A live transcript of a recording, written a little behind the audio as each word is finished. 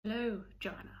So,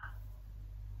 Joanna,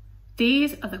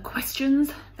 these are the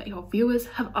questions that your viewers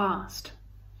have asked.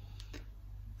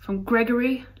 From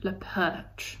Gregory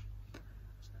LaPerche.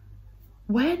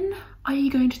 When are you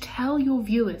going to tell your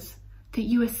viewers that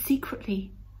you are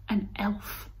secretly an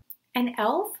elf? An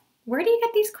elf? Where do you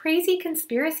get these crazy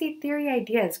conspiracy theory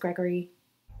ideas, Gregory?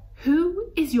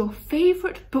 Who is your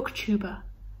favourite booktuber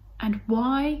and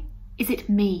why is it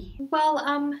me?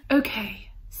 Well, Okay,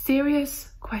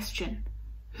 serious question.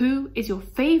 Who is your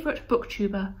favourite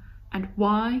booktuber and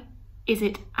why is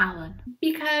it Alan?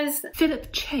 because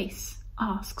Philip Chase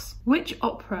asks, which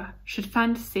opera should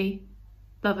fantasy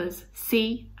lovers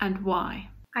see and why?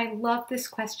 I love this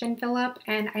question, Philip,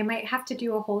 and I might have to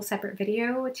do a whole separate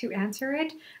video to answer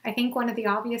it. I think one of the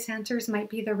obvious answers might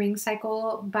be The Ring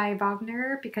Cycle by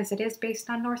Wagner, because it is based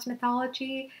on Norse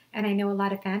mythology, and I know a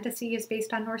lot of fantasy is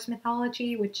based on Norse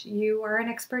mythology, which you are an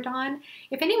expert on.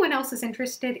 If anyone else is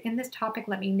interested in this topic,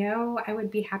 let me know. I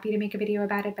would be happy to make a video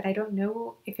about it, but I don't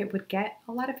know if it would get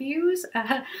a lot of views,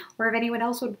 or if anyone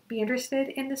else would be interested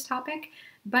in this topic.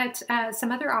 But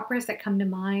some other operas that come to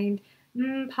mind,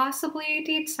 possibly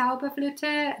Die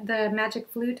Zauberflöte, the Magic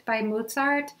Flute by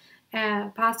Mozart,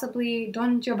 possibly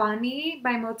Don Giovanni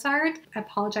by Mozart. I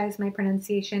apologize, my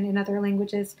pronunciation in other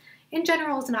languages in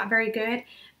general is not very good,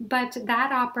 but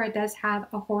that opera does have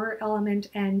a horror element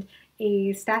and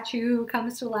a statue who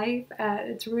comes to life.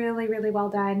 It's really, really well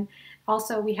done.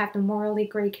 Also, we have the morally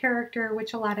gray character,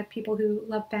 which a lot of people who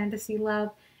love fantasy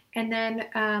love. And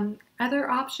then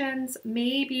other options,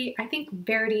 maybe, I think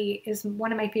Verdi is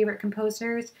one of my favorite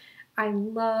composers. I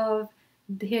love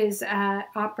his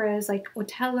operas like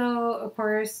Otello, of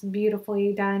course,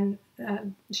 beautifully done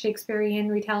Shakespearean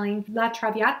retelling. La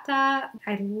Traviata,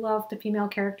 I love the female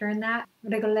character in that.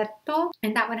 Rigoletto,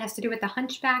 and that one has to do with the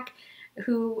hunchback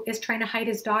who is trying to hide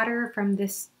his daughter from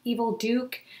this evil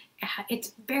duke.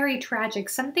 It's very tragic.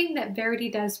 Something that Verdi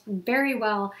does very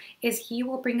well is he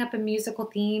will bring up a musical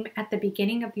theme at the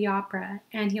beginning of the opera,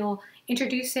 and he'll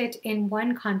introduce it in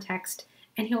one context,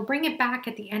 and he'll bring it back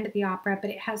at the end of the opera, but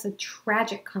it has a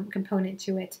tragic component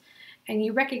to it. And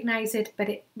you recognize it,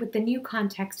 but with the new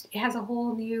context, it has a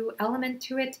whole new element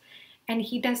to it. And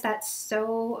he does that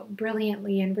so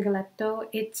brilliantly in Rigoletto.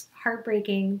 It's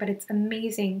heartbreaking, but it's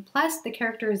amazing. Plus, the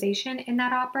characterization in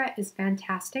that opera is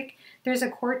fantastic. There's a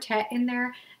quartet in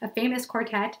there, a famous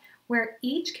quartet, where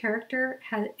each character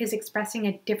is expressing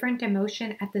a different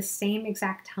emotion at the same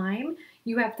exact time.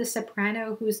 You have the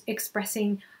soprano who's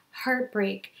expressing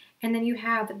heartbreak, and then you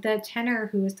have the tenor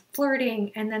who's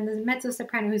flirting, and then the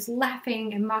mezzo-soprano who's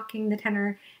laughing and mocking the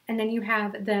tenor, and then you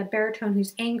have the baritone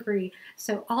who's angry.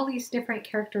 So all these different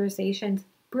characterizations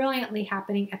brilliantly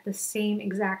happening at the same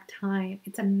exact time.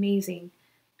 It's amazing.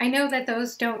 I know that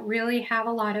those don't really have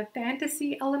a lot of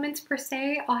fantasy elements per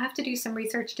se. I'll have to do some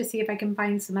research to see if I can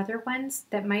find some other ones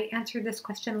that might answer this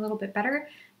question a little bit better,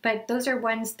 but those are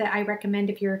ones that I recommend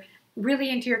if you're really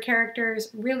into your characters,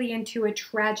 really into a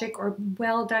tragic or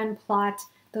well-done plot.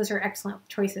 Those are excellent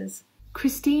choices.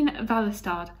 Christine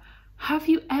Valestad, have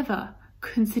you ever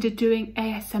considered doing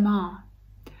ASMR?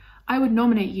 I would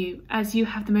nominate you as you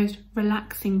have the most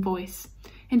relaxing voice.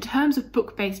 In terms of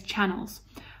book-based channels,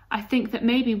 I think that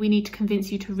maybe we need to convince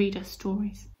you to read us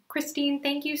stories. Christine,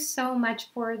 thank you so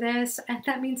much for this. And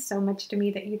that means so much to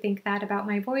me that you think that about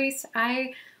my voice.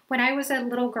 When I was a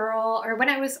little girl, or when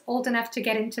I was old enough to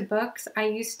get into books, I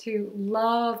used to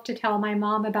love to tell my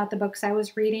mom about the books I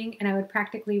was reading, and I would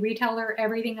practically retell her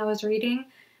everything I was reading.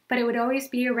 But it would always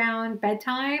be around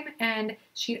bedtime, and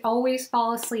she'd always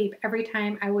fall asleep every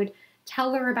time I would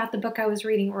tell her about the book I was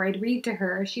reading, or I'd read to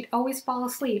her. She'd always fall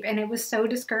asleep, and it was so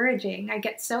discouraging. I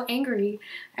get so angry.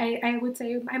 I would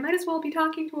say, I might as well be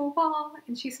talking to a wall.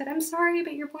 And she said, I'm sorry,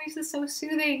 but your voice is so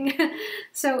soothing.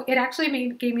 So it actually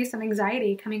gave me some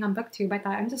anxiety coming on BookTube. I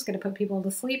thought, I'm just going to put people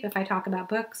to sleep if I talk about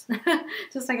books,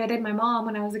 just like I did my mom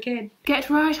when I was a kid.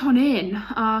 Get Right On In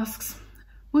asks,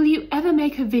 will you ever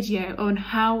make a video on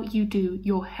how you do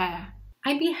your hair?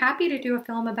 I'd be happy to do a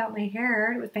film about my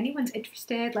hair. If anyone's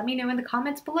interested, let me know in the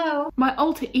comments below. My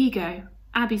alter ego,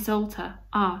 Abby Salter,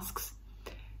 asks,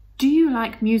 do you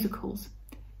like musicals?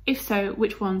 If so,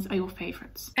 which ones are your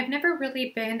favourites? I've never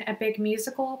really been a big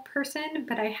musical person,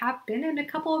 but I have been in a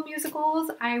couple of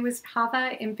musicals. I was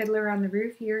Hava in Fiddler on the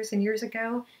Roof years and years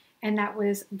ago, and that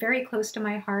was very close to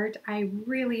my heart. I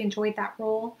really enjoyed that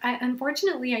role.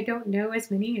 Unfortunately, I don't know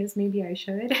as many as maybe I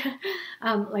should.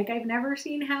 Like, I've never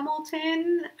seen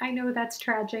Hamilton. I know that's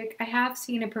tragic. I have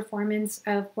seen a performance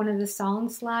of one of the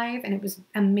songs live, and it was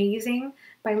amazing,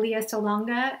 by Lea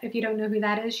Salonga. If you don't know who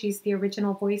that is, she's the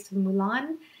original voice of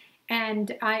Mulan.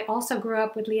 And I also grew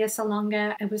up with Lea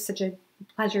Salonga. It was such a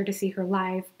pleasure to see her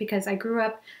live because I grew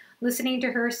up listening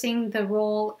to her sing the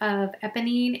role of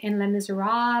Eponine in Les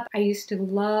Miserables. I used to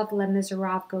love Les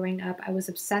Miserables growing up. I was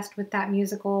obsessed with that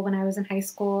musical when I was in high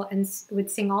school and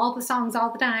would sing all the songs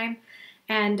all the time.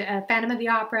 And Phantom of the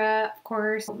Opera, of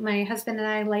course. My husband and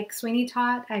I like Sweeney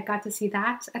Todd. I got to see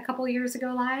that a couple years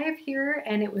ago live here,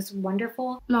 and it was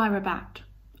wonderful. Lyra Bat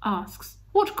asks,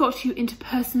 what got you into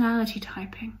personality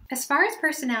typing? As far as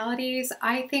personalities,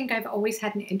 I think I've always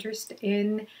had an interest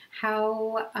in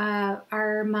how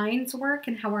our minds work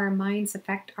and how our minds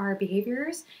affect our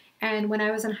behaviors. And when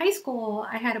I was in high school,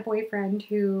 I had a boyfriend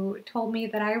who told me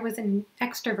that I was an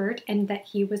extrovert and that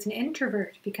he was an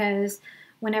introvert because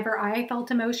whenever I felt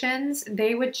emotions,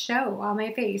 they would show on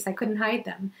my face. I couldn't hide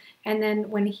them. And then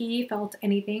when he felt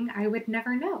anything, I would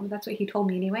never know. That's what he told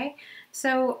me anyway.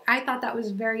 So I thought that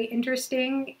was very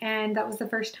interesting. And that was the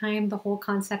first time the whole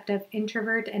concept of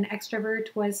introvert and extrovert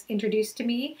was introduced to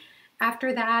me.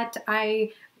 After that,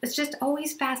 I was just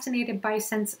always fascinated by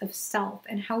sense of self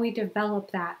and how we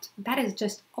develop that. That has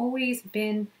just always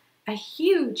been a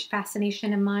huge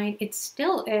fascination of mine. It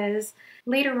still is.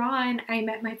 Later on, I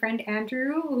met my friend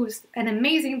Andrew, who's an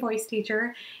amazing voice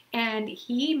teacher, and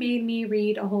he made me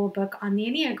read a whole book on the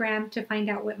Enneagram to find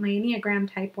out what my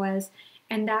Enneagram type was.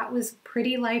 And that was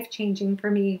pretty life-changing for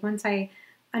me once I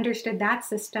understood that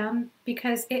system,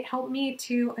 because it helped me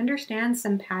to understand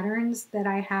some patterns that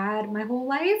I had my whole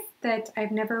life that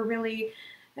I've never really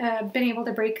been able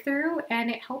to break through. And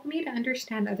it helped me to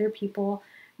understand other people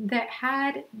that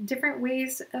had different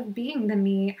ways of being than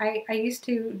me. I used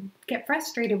to get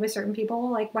frustrated with certain people,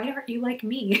 like, why aren't you like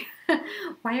me?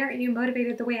 Why aren't you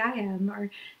motivated the way I am? Or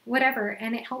whatever.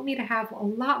 And it helped me to have a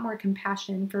lot more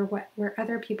compassion for where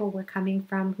other people were coming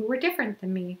from who were different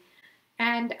than me.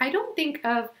 And I don't think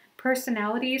of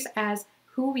personalities as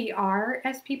who we are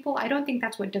as people. I don't think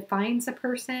that's what defines a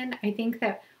person. I think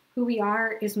that who we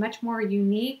are is much more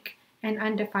unique and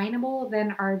undefinable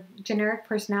than our generic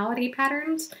personality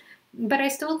patterns. But I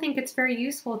still think it's very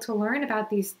useful to learn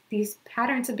about these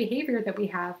patterns of behavior that we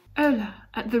have. Ola,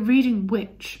 at the Reading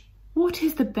Witch, what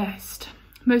is the best,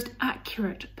 most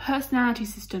accurate personality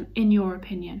system in your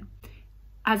opinion?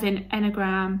 As in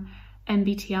Enneagram,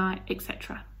 MBTI,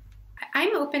 etc.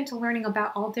 I'm open to learning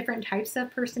about all different types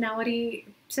of personality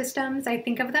systems. I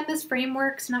think of them as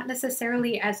frameworks, not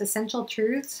necessarily as essential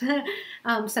truths.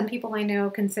 Some people I know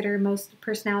consider most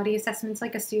personality assessments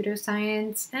like a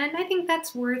pseudoscience, and I think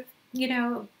that's worth,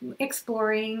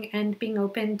 exploring and being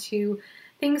open to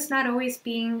things not always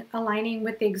aligning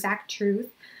with the exact truth.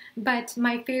 But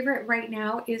my favorite right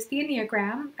now is the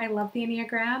Enneagram. I love the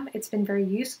Enneagram. It's been very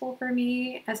useful for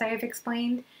me, as I have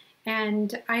explained.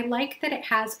 And I like that it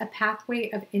has a pathway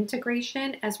of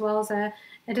integration as well as a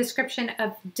description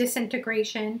of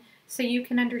disintegration, so you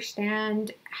can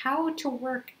understand how to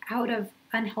work out of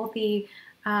unhealthy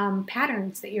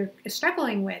patterns that you're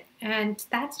struggling with. And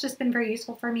that's just been very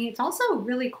useful for me. It's also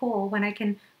really cool when I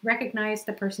can recognize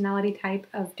the personality type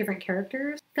of different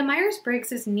characters. The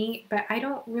Myers-Briggs is neat, but I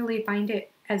don't really find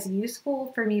it as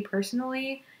useful for me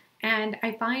personally. And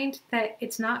I find that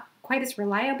it's not quite as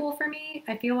reliable for me.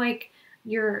 I feel like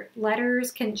your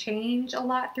letters can change a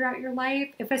lot throughout your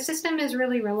life. If a system is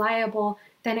really reliable,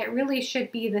 then it really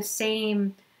should be the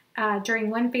same during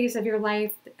one phase of your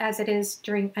life as it is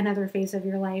during another phase of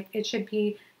your life. It should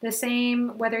be the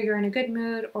same whether you're in a good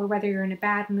mood or whether you're in a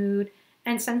bad mood.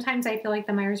 And sometimes I feel like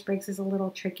the Myers-Briggs is a little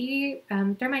tricky.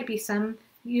 There might be some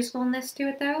usefulness to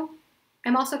it though.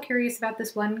 I'm also curious about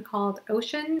this one called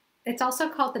Ocean. It's also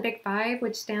called the Big Five,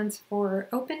 which stands for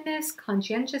openness,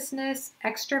 conscientiousness,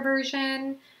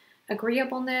 extroversion,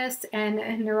 agreeableness, and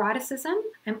neuroticism.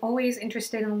 I'm always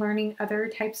interested in learning other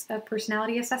types of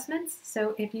personality assessments.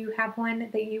 So if you have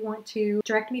one that you want to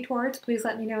direct me towards, please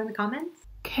let me know in the comments.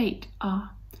 Kate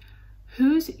R.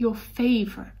 Who's your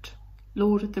favourite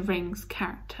Lord of the Rings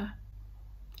character?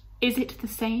 Is it the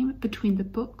same between the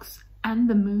books and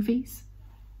the movies?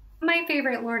 My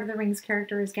favorite Lord of the Rings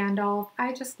character is Gandalf.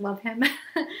 I just love him.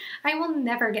 I will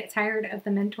never get tired of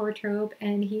the mentor trope,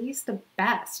 and he's the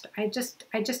best. I just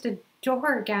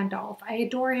adore Gandalf. I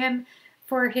adore him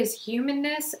for his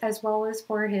humanness as well as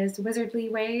for his wizardly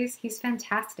ways. He's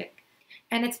fantastic.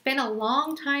 And it's been a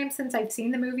long time since I've seen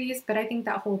the movies, but I think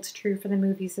that holds true for the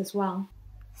movies as well.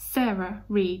 Sarah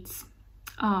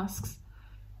asks,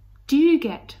 do you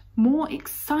get more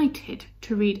excited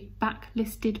to read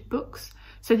backlisted books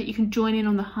so that you can join in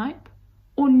on the hype,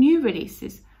 or new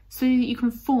releases so that you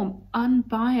can form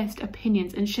unbiased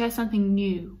opinions and share something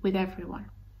new with everyone?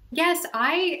 Yes,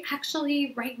 I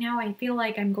actually, right now, I feel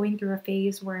like I'm going through a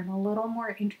phase where I'm a little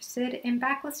more interested in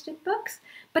backlisted books,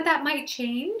 but that might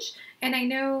change. And I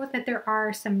know that there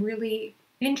are some really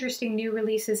interesting new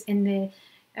releases in the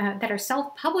that are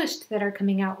self-published that are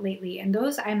coming out lately, and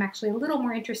those I'm actually a little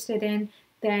more interested in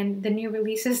than the new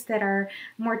releases that are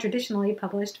more traditionally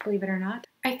published, believe it or not.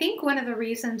 I think one of the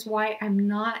reasons why I'm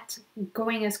not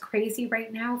going as crazy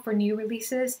right now for new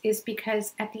releases is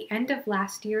because at the end of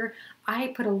last year,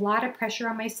 I put a lot of pressure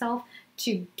on myself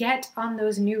to get on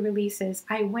those new releases.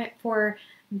 I went for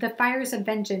The Fires of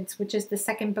Vengeance, which is the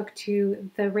second book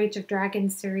to the Rage of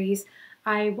Dragons series.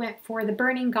 I went for The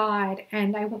Burning God,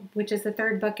 which is the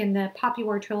third book in the Poppy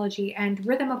War trilogy, and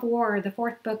Rhythm of War, the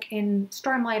fourth book in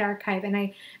Stormlight Archive. And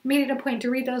I made it a point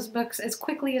to read those books as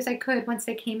quickly as I could once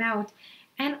they came out.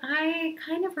 And I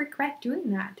kind of regret doing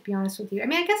that, to be honest with you. I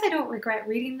mean, I guess I don't regret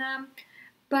reading them,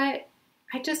 but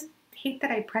I just hate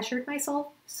that I pressured myself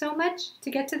so much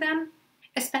to get to them,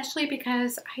 especially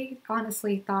because I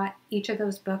honestly thought each of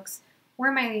those books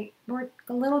were a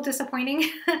little disappointing.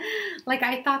 Like,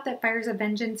 I thought that Fires of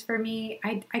Vengeance for me,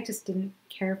 I just didn't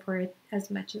care for it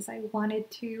as much as I wanted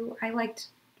to. I liked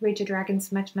Rage of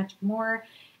Dragons much, much more.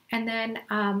 And then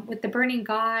with The Burning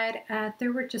God,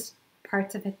 there were just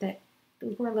parts of it that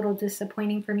were a little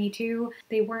disappointing for me too.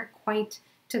 They weren't quite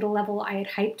to the level I had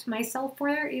hyped myself for,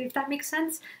 if that makes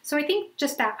sense. So I think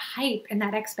just that hype and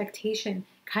that expectation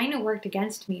kind of worked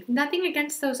against me. Nothing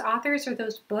against those authors or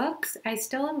those books. I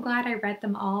still am glad I read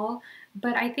them all,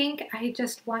 but I think I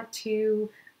just want to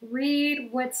read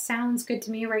what sounds good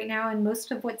to me right now, and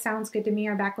most of what sounds good to me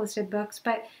are backlisted books.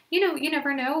 But you know, you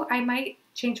never know. I might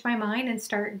change my mind and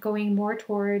start going more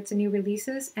towards new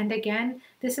releases. And again,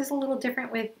 this is a little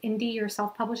different with indie or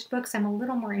self-published books. I'm a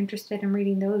little more interested in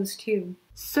reading those too.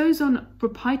 Sozon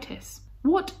Propaitis,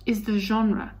 what is the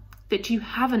genre that you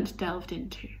haven't delved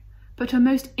into, but are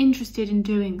most interested in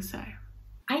doing so?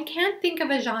 I can't think of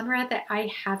a genre that I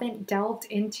haven't delved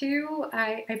into.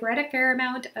 I've read a fair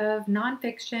amount of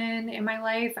nonfiction in my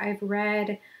life. I've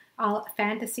read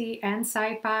fantasy and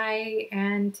sci-fi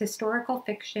and historical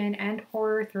fiction and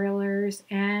horror thrillers,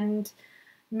 and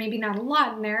maybe not a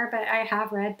lot in there, but I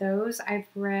have read those. I've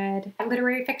read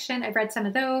literary fiction. I've read some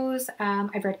of those.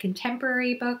 I've read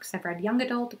contemporary books. I've read young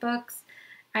adult books.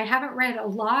 I haven't read a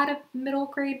lot of middle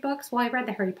grade books. Well, I read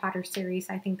the Harry Potter series.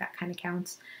 I think that kind of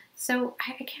counts. So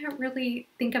I can't really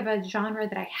think of a genre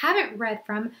that I haven't read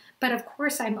from, but of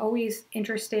course I'm always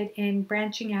interested in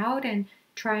branching out and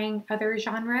trying other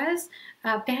genres.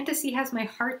 Fantasy has my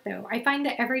heart though. I find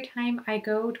that every time I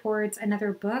go towards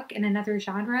another book in another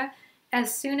genre,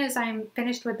 as soon as I'm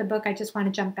finished with the book, I just want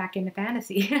to jump back into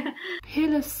fantasy.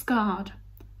 Peerless Scarred,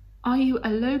 are you a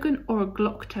Logan or a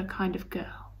Glockter kind of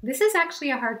girl? This is actually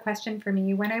a hard question for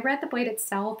me. When I read The Blade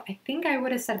itself, I think I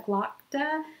would have said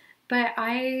Glockta, but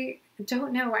I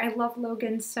don't know. I love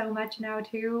Logan so much now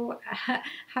too.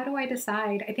 How do I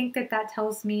decide? I think that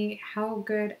tells me how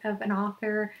good of an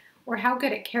author or how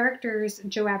good at characters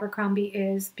Joe Abercrombie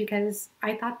is, because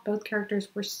I thought both characters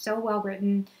were so well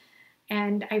written,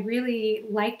 and I really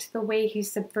liked the way he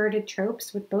subverted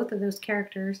tropes with both of those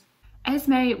characters.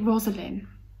 Esme Rosalind,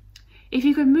 if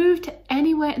you could move to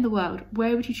anywhere in the world,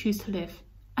 where would you choose to live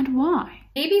and why?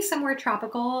 Maybe somewhere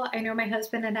tropical. I know my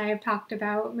husband and I have talked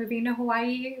about moving to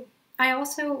Hawaii. I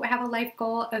also have a life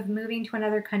goal of moving to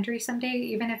another country someday,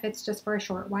 even if it's just for a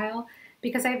short while,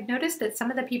 because I've noticed that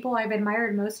some of the people I've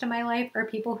admired most of my life are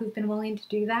people who've been willing to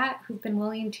do that, who've been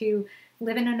willing to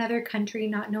live in another country,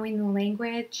 not knowing the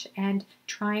language and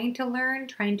trying to learn,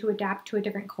 trying to adapt to a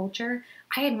different culture.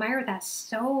 I admire that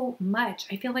so much.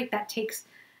 I feel like that takes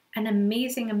an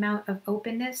amazing amount of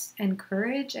openness and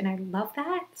courage, and I love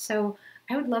that. So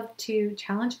I would love to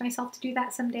challenge myself to do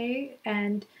that someday,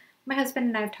 and my husband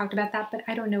and I have talked about that, but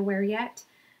I don't know where yet.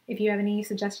 If you have any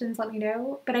suggestions, let me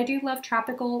know. But I do love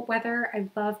tropical weather. I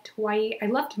loved Hawaii. I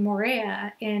loved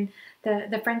Moorea in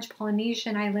the French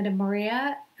Polynesian island of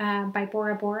Moorea by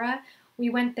Bora Bora. We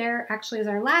went there actually as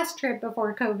our last trip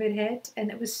before COVID hit, and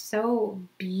it was so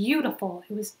beautiful.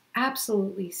 It was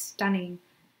absolutely stunning.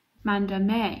 Manda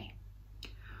May,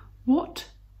 what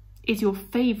is your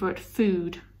favourite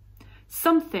food?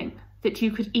 Something that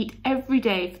you could eat every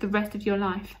day for the rest of your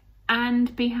life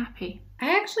and be happy.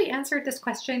 I actually answered this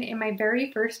question in my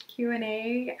very first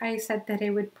Q&A. I said that it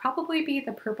would probably be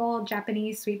the purple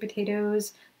Japanese sweet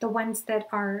potatoes, the ones that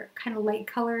are kind of light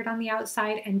colored on the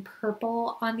outside and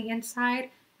purple on the inside.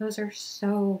 Those are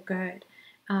so good.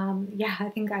 Yeah, I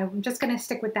think I'm just going to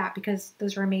stick with that because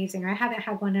those are amazing. I haven't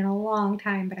had one in a long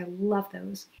time, but I love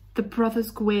those. The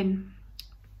Brothers Gwyn.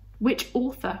 Which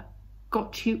author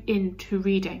got you into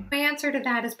reading? My answer to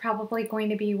that is probably going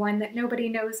to be one that nobody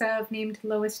knows of, named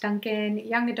Lois Duncan,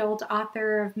 young adult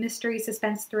author of mystery,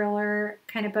 suspense, thriller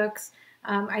kind of books.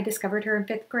 I discovered her in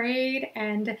 5th grade,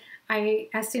 and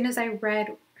as soon as I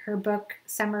read her book,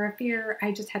 Summer of Fear,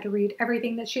 I just had to read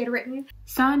everything that she had written.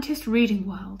 Scientist Reading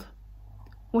World,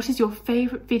 what is your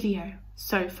favourite video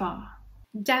so far?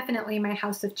 Definitely my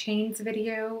House of Chains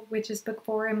video, which is book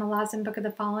 4 in Malazan Book of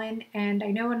the Fallen, and I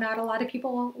know not a lot of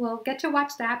people will get to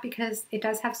watch that because it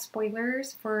does have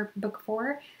spoilers for book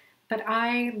 4, but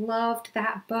I loved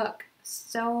that book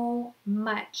so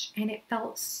much, and it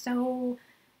felt so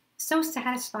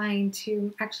satisfying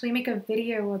to actually make a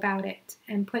video about it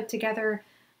and put together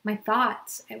my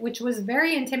thoughts, which was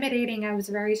very intimidating. I was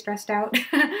very stressed out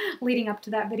leading up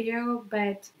to that video,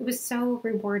 but it was so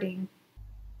rewarding.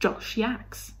 Josh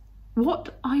Yaks,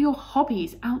 what are your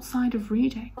hobbies outside of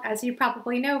reading? As you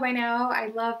probably know by now, I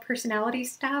love personality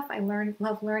stuff. I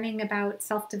love learning about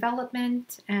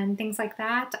self-development and things like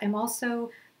that. I'm also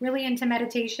really into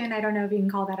meditation. I don't know if you can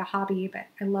call that a hobby, but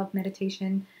I love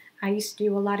meditation. I used to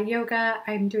do a lot of yoga.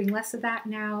 I'm doing less of that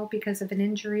now because of an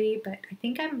injury, but I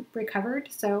think I'm recovered,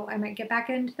 so I might get back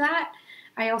into that.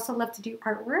 I also love to do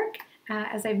artwork.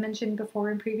 As I've mentioned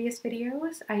before in previous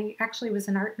videos, I actually was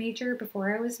an art major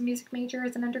before I was a music major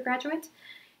as an undergraduate.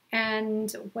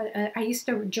 And I used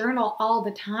to journal all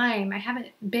the time. I haven't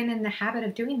been in the habit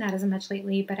of doing that as much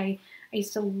lately, but I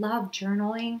used to love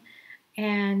journaling.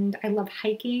 And I love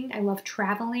hiking. I love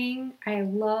traveling.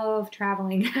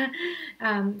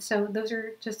 So those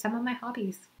are just some of my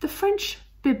hobbies. The French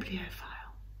bibliophile.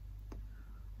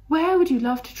 Where would you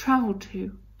love to travel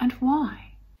to and why?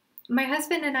 My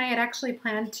husband and I had actually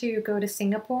planned to go to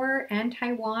Singapore and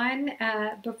Taiwan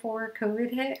before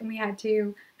COVID hit, and we had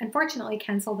to unfortunately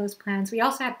cancel those plans. We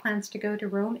also had plans to go to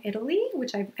Rome, Italy,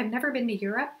 which I've never been to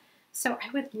Europe. So I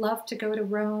would love to go to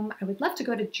Rome. I would love to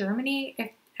go to Germany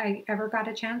if I ever got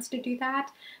a chance to do that,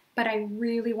 but I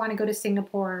really want to go to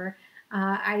Singapore.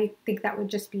 I think that would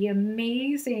just be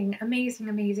amazing, amazing,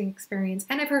 amazing experience.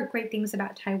 And I've heard great things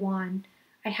about Taiwan.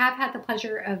 I have had the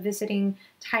pleasure of visiting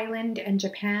Thailand and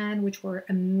Japan, which were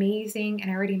amazing, and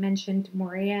I already mentioned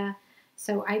Moorea.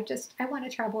 So I want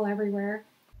to travel everywhere.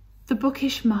 The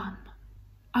Bookish Mum.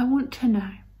 I want to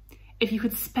know, if you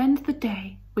could spend the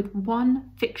day with one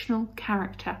fictional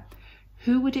character,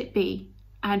 who would it be?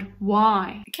 And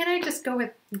why? Can I just go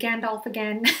with Gandalf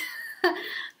again?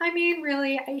 I mean,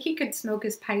 really, he could smoke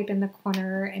his pipe in the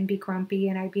corner and be grumpy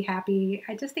and I'd be happy.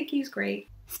 I just think he's great.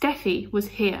 Steffi was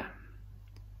here.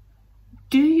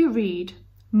 Do you read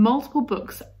multiple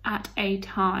books at a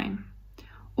time?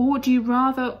 Or do you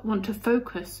rather want to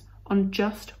focus on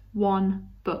just one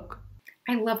book?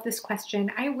 I love this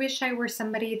question. I wish I were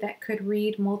somebody that could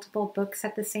read multiple books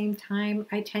at the same time.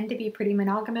 I tend to be pretty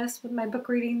monogamous with my book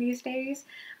reading these days.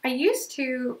 I used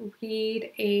to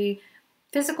read a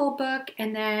physical book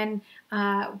and then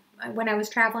when I was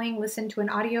traveling, listen to an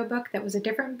audiobook that was a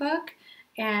different book.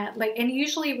 And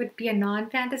usually it would be a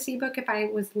non-fantasy book if I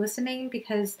was listening,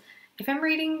 because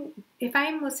if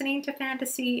I'm listening to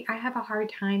fantasy, I have a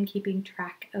hard time keeping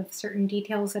track of certain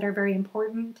details that are very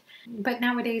important. But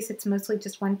nowadays it's mostly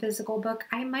just one physical book.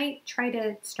 I might try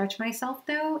to stretch myself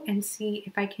though and see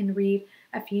if I can read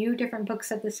a few different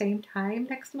books at the same time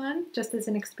next month, just as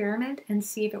an experiment, and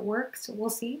see if it works. We'll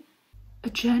see. A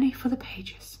journey for the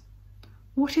pages.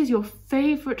 What is your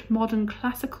favourite modern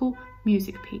classical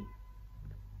music piece?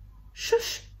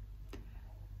 Shush!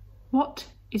 What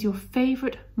is your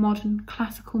favourite modern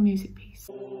classical music piece?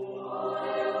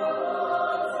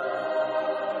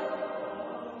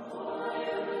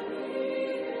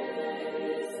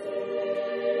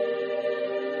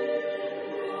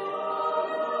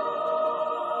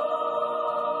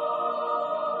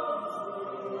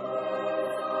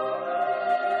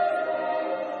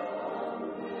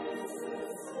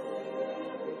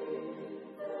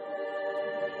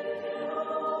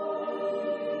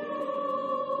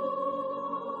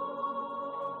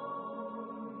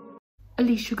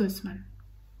 Alicia Guzman.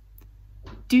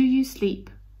 Do you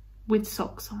sleep with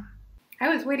socks on? I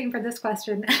was waiting for this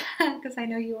question because I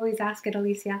know you always ask it,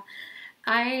 Alicia.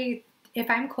 If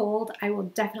I'm cold, I will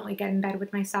definitely get in bed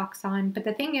with my socks on. But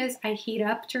the thing is, I heat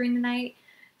up during the night.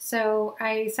 So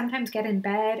I sometimes get in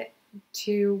bed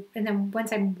and then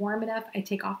once I'm warm enough, I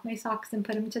take off my socks and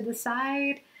put them to the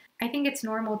side. I think it's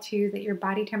normal too that your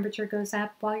body temperature goes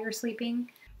up while you're sleeping.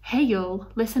 Hey y'all,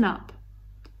 listen up.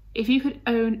 If you could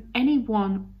own any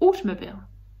one automobile,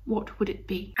 what would it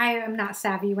be? I am not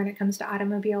savvy when it comes to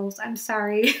automobiles. I'm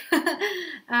sorry.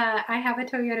 I have a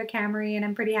Toyota Camry and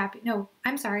I'm pretty happy. No,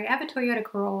 I'm sorry. I have a Toyota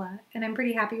Corolla and I'm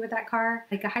pretty happy with that car.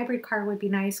 Like a hybrid car would be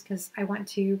nice because I want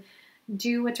to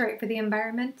do what's right for the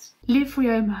environment. Liv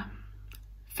Rioma,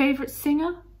 favorite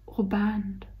singer or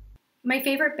band? My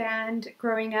favorite band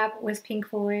growing up was Pink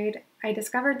Floyd. I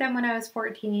discovered them when I was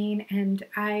 14 and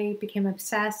I became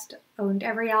obsessed, owned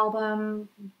every album,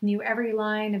 knew every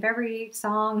line of every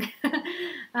song.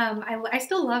 I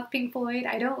still love Pink Floyd.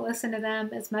 I don't listen to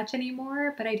them as much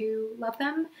anymore, but I do love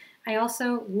them. I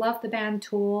also love the band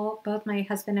Tool. Both my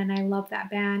husband and I love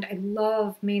that band. I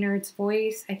love Maynard's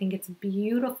voice. I think it's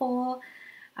beautiful.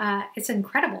 It's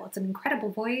incredible. It's an incredible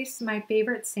voice. My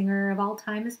favorite singer of all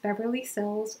time is Beverly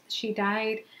Sills. She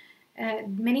died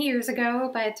many years ago,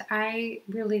 but I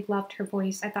really loved her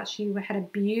voice. I thought she had a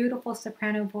beautiful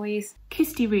soprano voice.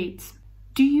 Kirsty reads,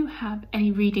 do you have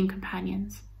any reading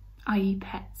companions, i.e.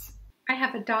 pets? I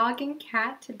have a dog and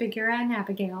cat, Bagheera and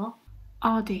Abigail.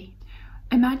 RD,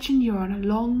 imagine you're on a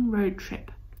long road trip.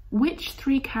 Which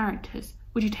 3 characters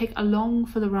would you take along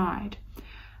for the ride?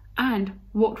 And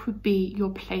what would be your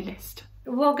playlist?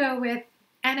 We'll go with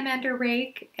Animander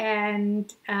Rake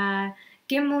and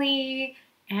Gimli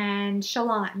and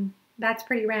Shalon. That's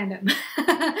pretty random.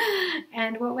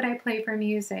 And what would I play for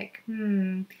music?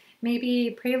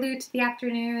 Maybe Prelude to the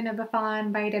Afternoon of a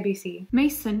Fawn by Debussy.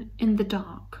 Mason in the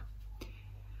dark.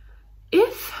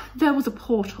 If there was a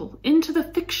portal into the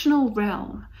fictional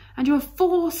realm and you were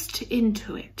forced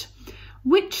into it,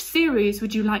 which series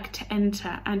would you like to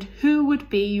enter and who would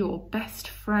be your best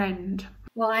friend?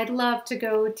 Well, I'd love to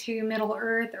go to Middle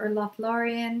Earth or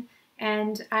Lothlorien,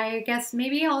 and I guess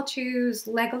maybe I'll choose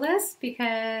Legolas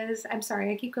because, I'm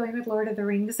sorry, I keep going with Lord of the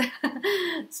Rings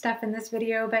stuff in this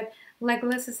video, but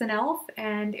Legolas is an elf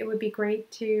and it would be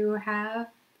great to have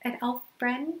an elf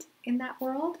friend in that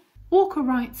world. Walker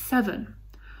writes 7.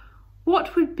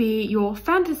 What would be your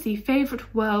fantasy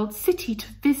favourite world city to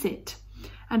visit?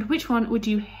 And which one would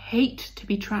you hate to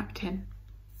be trapped in?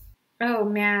 Oh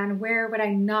man, where would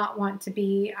I not want to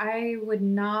be? I would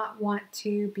not want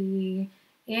to be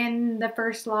in the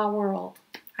First Law world.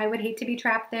 I would hate to be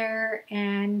trapped there,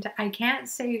 and I can't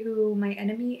say who my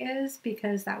enemy is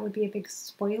because that would be a big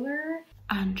spoiler.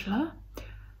 Angela,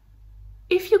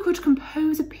 if you could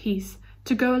compose a piece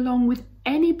to go along with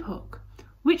any book,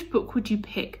 which book would you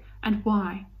pick and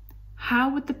why?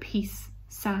 How would the piece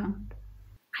sound?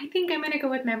 I think I'm going to go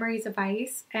with Memories of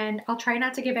Ice, and I'll try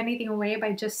not to give anything away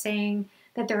by just saying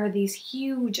that there are these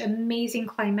huge, amazing,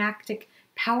 climactic,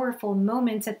 powerful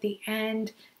moments at the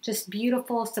end, just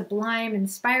beautiful, sublime,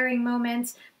 inspiring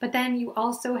moments, but then you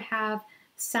also have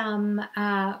some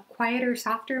quieter,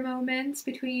 softer moments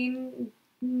between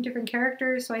different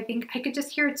characters, so I think I could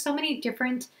just hear so many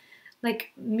different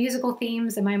like musical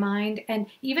themes in my mind, and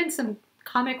even some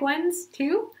comic ones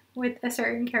too, with a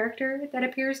certain character that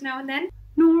appears now and then.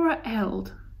 Nora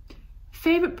Eld,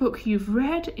 favourite book you've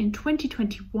read in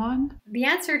 2021? The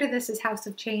answer to this is House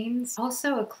of Chains.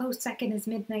 Also, a close second is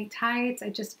Midnight Tides. I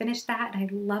just finished that and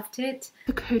I loved it.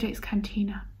 The Codex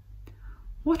Cantina.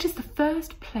 What is the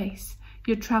first place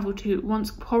you'd travel to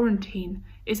once quarantine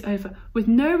is over with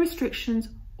no restrictions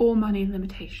or money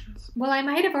limitations? Well, I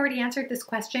might have already answered this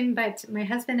question, but my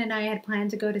husband and I had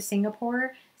planned to go to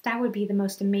Singapore. That would be the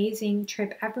most amazing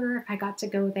trip ever if I got to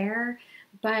go there.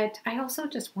 But I also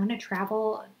just want to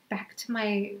travel back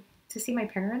to see my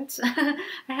parents. I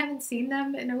haven't seen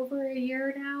them in over a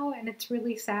year now, and it's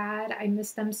really sad. I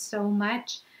miss them so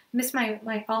much. Miss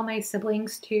all my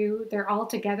siblings too. They're all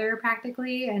together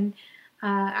practically, and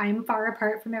I'm far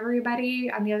apart from everybody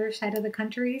on the other side of the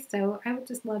country, so I would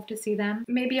just love to see them.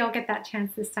 Maybe I'll get that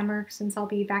chance this summer since I'll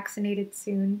be vaccinated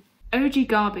soon. OG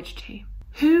Garbage Tea.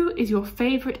 Who is your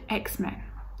favourite X-Men?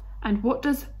 And what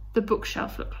does the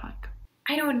bookshelf look like?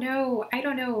 I don't know.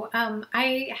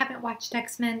 I haven't watched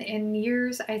X-Men in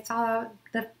years. I saw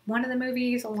one of the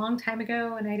movies a long time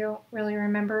ago, and I don't really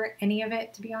remember any of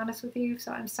it, to be honest with you.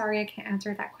 So I'm sorry I can't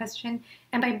answer that question.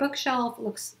 And my bookshelf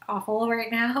looks awful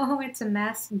right now. It's a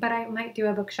mess, but I might do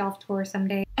a bookshelf tour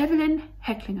someday. Evelyn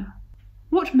Hecklinger.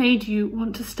 What made you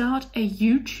want to start a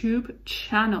YouTube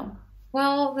channel?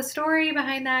 Well, the story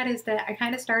behind that is that I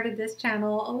kind of started this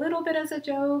channel a little bit as a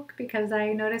joke because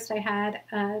I noticed I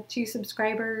had 2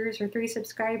 subscribers or 3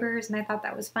 subscribers, and I thought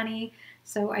that was funny.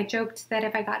 So I joked that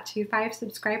if I got to 5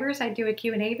 subscribers, I'd do a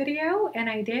Q&A video, and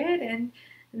I did. And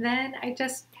then I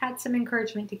just had some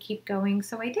encouragement to keep going,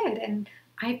 so I did. And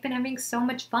I've been having so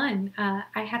much fun.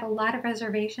 I had a lot of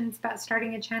reservations about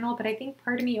starting a channel, but I think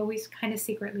part of me always kind of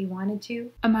secretly wanted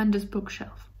to. Amanda's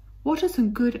Bookshelf. What are some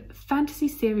good fantasy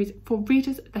series for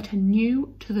readers that are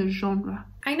new to the genre?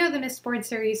 I know the Mistborn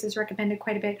series is recommended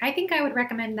quite a bit. I think I would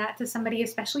recommend that to somebody,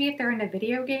 especially if they're into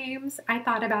video games. I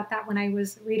thought about that when I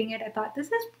was reading it. I thought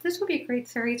this would be a great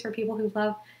series for people who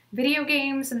love video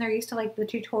games and they're used to like the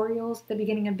tutorials at the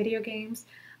beginning of video games.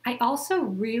 I also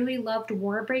really loved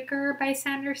Warbreaker by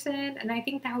Sanderson, and I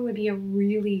think that would be a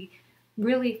really,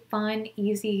 really fun,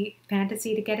 easy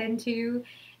fantasy to get into.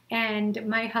 And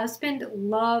my husband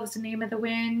loves Name of the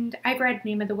Wind. I've read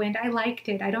Name of the Wind. I liked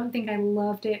it. I don't think I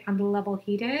loved it on the level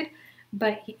he did.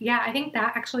 But yeah, I think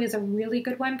that actually is a really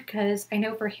good one because I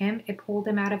know for him, it pulled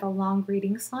him out of a long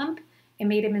reading slump and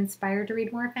made him inspired to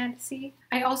read more fantasy.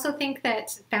 I also think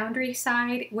that Foundry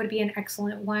Side would be an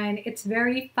excellent one. It's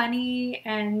very funny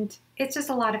and it's just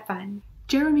a lot of fun.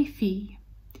 Jeremy Fee.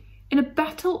 In a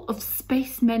battle of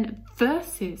spacemen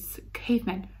versus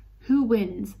cavemen, who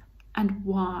wins and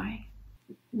why?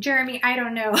 Jeremy, I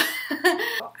don't know.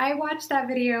 I watched that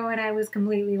video and I was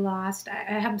completely lost.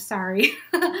 I'm sorry.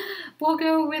 We'll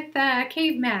go with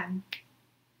Caveman.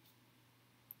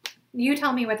 You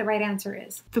tell me what the right answer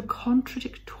is. The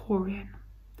Contradictorian.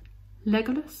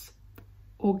 Legolas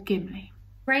or Gimli?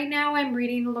 Right now I'm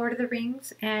reading The Lord of the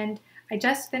Rings and I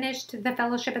just finished The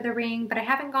Fellowship of the Ring, but I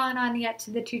haven't gone on yet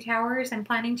to the Two Towers. I'm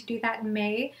planning to do that in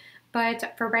May.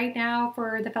 But for right now,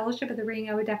 for The Fellowship of the Ring,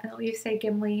 I would definitely say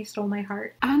Gimli stole my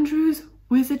heart. Andrew's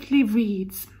Wizardly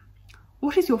Reads.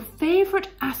 What is your favourite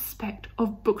aspect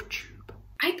of BookTube?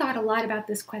 I thought a lot about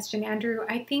this question, Andrew.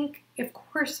 I think, of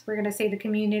course, we're going to say the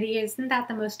community. Isn't that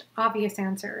the most obvious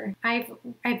answer? I've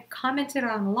commented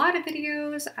on a lot of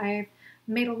videos. I've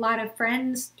made a lot of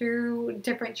friends through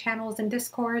different channels and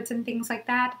Discords and things like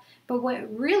that. But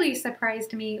what really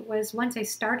surprised me was once I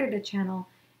started a channel,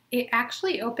 it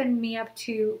actually opened me up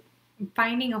to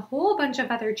finding a whole bunch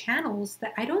of other channels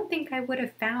that I don't think I would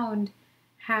have found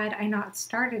had I not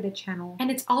started a channel. And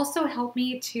it's also helped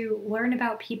me to learn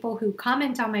about people who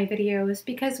comment on my videos,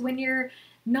 because when you're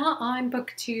not on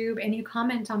BookTube and you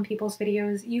comment on people's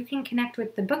videos, you can connect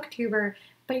with the BookTuber,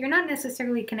 but you're not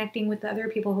necessarily connecting with the other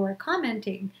people who are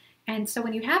commenting. And so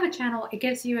when you have a channel, it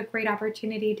gives you a great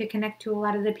opportunity to connect to a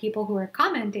lot of the people who are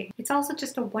commenting. It's also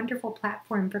just a wonderful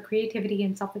platform for creativity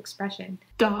and self-expression.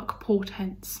 Dark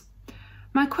portents.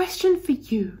 My question for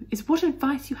you is what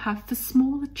advice you have for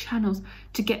smaller channels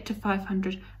to get to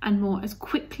 500 and more as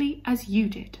quickly as you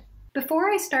did? Before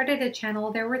I started a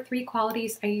channel, there were 3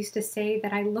 qualities I used to say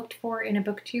that I looked for in a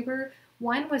booktuber.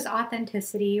 One was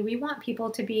authenticity. We want people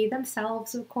to be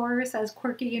themselves, of course, as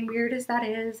quirky and weird as that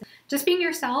is. Just being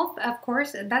yourself, of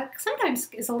course, that sometimes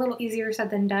is a little easier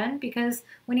said than done, because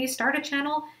when you start a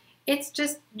channel, it's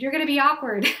just, you're going to be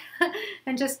awkward.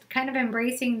 And just kind of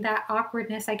embracing that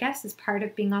awkwardness, I guess, is part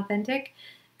of being authentic.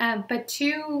 But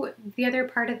 2, the other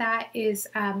part of that is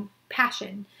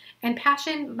passion. And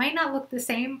passion might not look the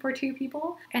same for 2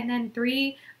 people. And then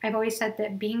 3, I've always said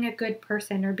that being a good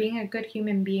person or being a good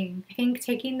human being, I think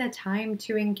taking the time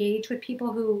to engage with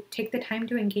people who take the time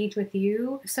to engage with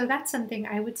you. So that's something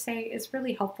I would say is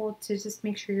really helpful, to just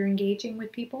make sure you're engaging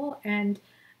with people, and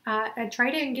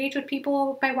try to engage with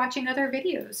people by watching other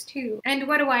videos too. And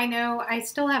what do I know? I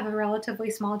still have a relatively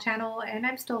small channel and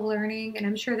I'm still learning, and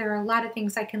I'm sure there are a lot of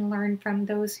things I can learn from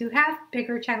those who have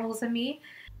bigger channels than me.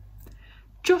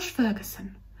 Josh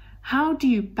Ferguson, how do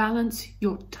you balance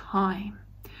your time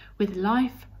with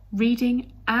life,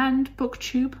 reading and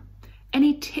BookTube?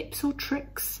 Any tips or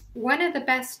tricks? One of the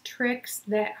best tricks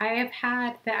that I have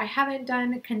had that I haven't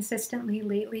done consistently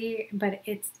lately, but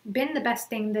it's been the best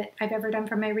thing that I've ever done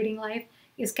for my reading life,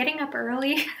 is getting up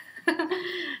early.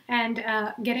 And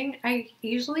I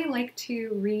usually like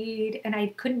to read, and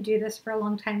I couldn't do this for a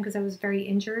long time because I was very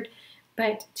injured,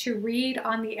 but to read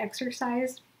on the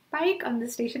exercise bike, on the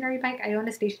stationary bike. I own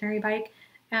a stationary bike,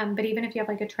 but even if you have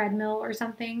like a treadmill or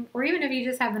something, or even if you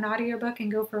just have an audiobook and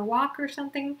go for a walk or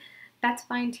something, that's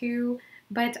fine too.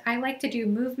 But I like to do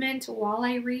movement while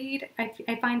I read.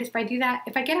 I find if I do that,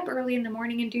 if I get up early in the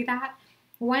morning and do that,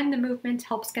 one, the movement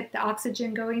helps get the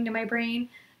oxygen going to my brain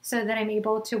so that I'm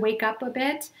able to wake up a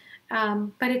bit.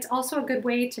 But it's also a good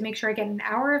way to make sure I get an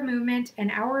hour of movement,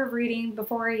 an hour of reading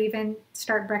before I even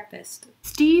start breakfast.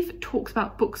 Steve talks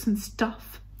about books and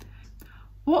stuff.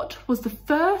 What was the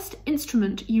first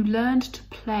instrument you learned to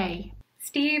play?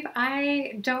 Steve,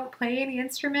 I don't play any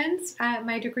instruments.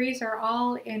 My degrees are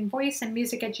all in voice and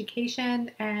music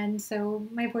education, and so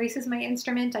my voice is my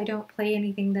instrument. I don't play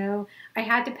anything though. I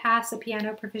had to pass a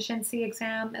piano proficiency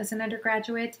exam as an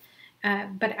undergraduate,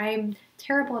 but I'm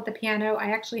terrible at the piano.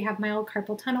 I actually have mild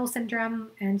carpal tunnel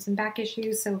syndrome and some back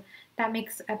issues, so that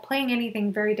makes playing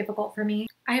anything very difficult for me.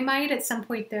 I might at some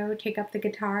point though take up the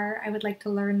guitar. I would like to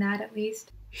learn that at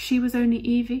least. She was only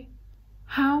Evie.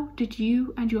 How did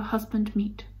you and your husband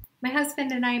meet? My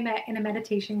husband and I met in a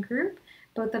meditation group.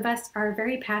 Both of us are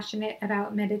very passionate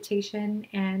about meditation,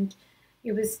 and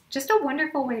it was just a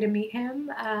wonderful way to meet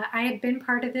him. I had been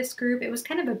part of this group. It was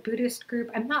kind of a Buddhist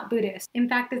group. I'm not Buddhist. In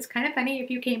fact, it's kind of funny, if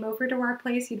you came over to our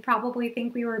place, you'd probably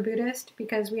think we were Buddhist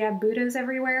because we have Buddhas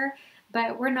everywhere,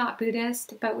 but we're not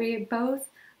Buddhist. But we both,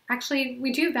 actually,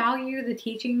 we do value the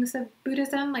teachings of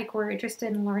Buddhism, like we're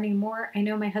interested in learning more. I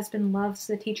know my husband loves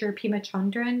the teacher Pema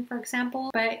Chödrön, for example.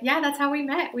 But yeah, that's how we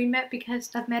met. We met because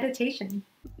of meditation.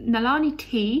 Nalani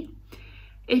T,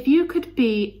 if you could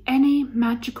be any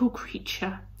magical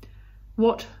creature,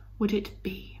 what would it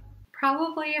be?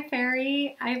 Probably a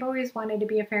fairy. I've always wanted to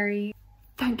be a fairy.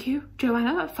 Thank you,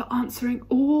 Joanna, for answering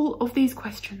all of these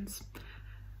questions.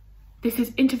 This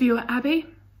is interviewer Abby,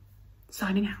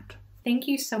 signing out. Thank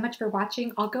you so much for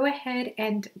watching. I'll go ahead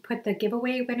and put the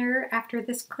giveaway winner after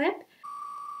this clip.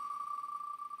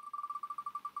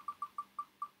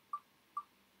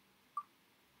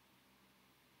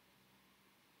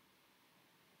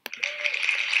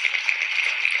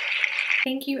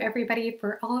 Thank you everybody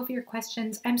for all of your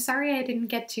questions. I'm sorry I didn't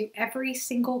get to every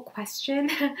single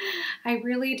question. I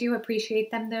really do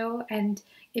appreciate them though, and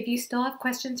if you still have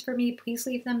questions for me, please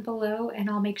leave them below and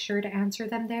I'll make sure to answer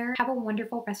them there. Have a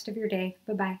wonderful rest of your day.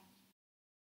 Bye-bye.